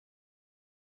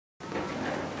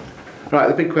Right,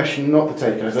 the big question, not the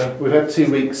takeover. We've had 2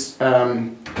 weeks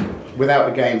without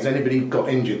a game. Has anybody got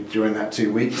injured during that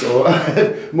 2 weeks? Or,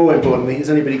 more importantly, has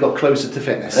anybody got closer to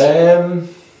fitness?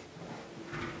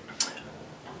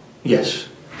 Yes.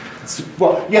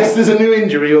 What? Yes, there's a new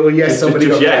injury, or yes, somebody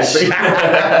got yes.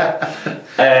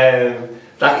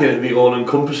 That can be all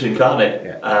encompassing, can't it?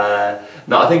 Yeah.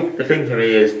 No, I think the thing for me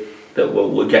is that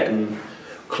we're getting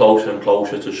closer and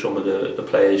closer to some of the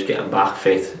players getting back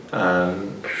fit.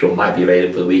 Some might be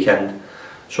available for the weekend,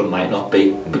 some might not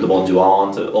be, but the ones who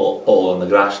aren't are all on the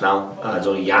grass now. There's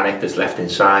only Yannick that's left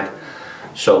inside,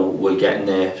 so we're getting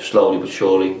there slowly but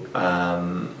surely.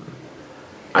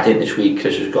 I think this week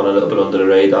Chris has gone a little bit under the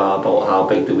radar about how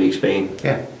big the week's been.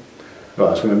 Yeah. Well,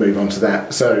 I was going to move on to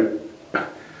that. So,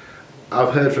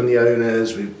 I've heard from the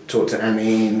owners, we've talked to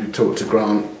Annie, we've talked to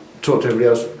Grant, talked to everybody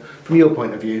else. From your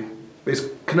point of view, it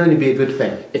can only be a good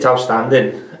thing. It's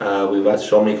outstanding. We've had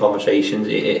so many conversations.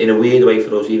 In a weird way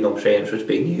for us, even though I'm saying such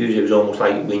big news, it was almost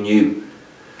like we knew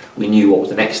what was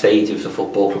the next stage of the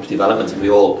football club's development, and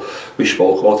we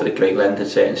spoke about it at great length at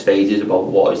certain stages about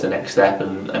what is the next step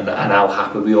and how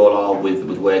happy we all are with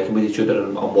working with each other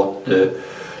and what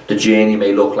the journey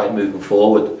may look like moving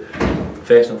forward.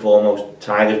 First and foremost,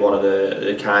 Tiger's one of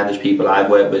the kindest people I've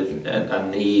worked with,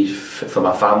 and he's, for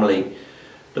my family,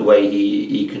 the way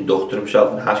he conducted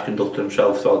himself and has conducted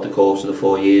himself throughout the course of the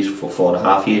 4 years, for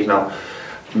 4.5 years now,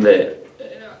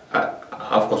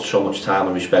 I've got so much time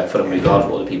and respect for him regardless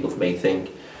of what the people may think.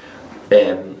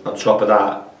 On top of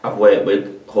that, I've worked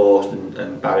with Horst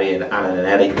and Barry and Alan and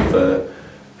Eric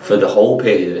for the whole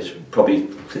period. It's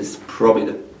probably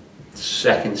the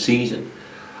second season.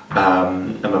 I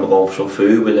remember going for some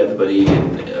food with everybody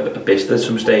in a Bicester at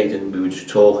some stage, and we were just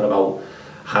talking about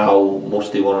how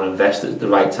much they want to invest at the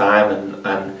right time,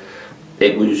 and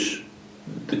it was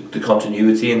the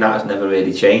continuity, and that has never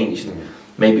really changed.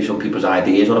 Maybe some people's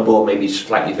ideas on a board maybe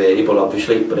slightly variable,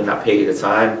 obviously, but in that period of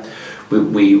time,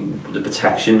 the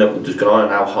protection that was going on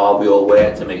and how hard we all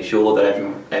worked to make sure that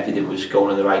everything was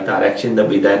going in the right direction, that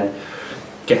we then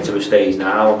get to a stage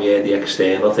now and we hear the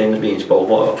external things being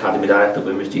spoken about, academy director,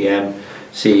 women's GM,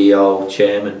 CEO,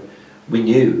 chairman. We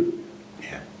knew.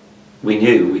 We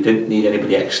didn't need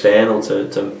anybody external to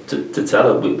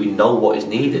tell us. We know what is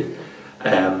needed.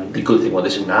 The good thing about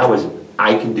this is now is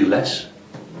I can do less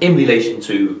in relation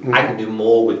to I can do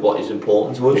more with what is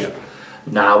important to us. Yeah.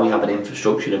 Now we have an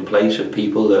infrastructure in place of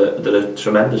people that are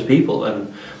tremendous people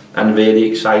and really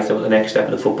excited about the next step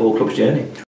of the football club's journey.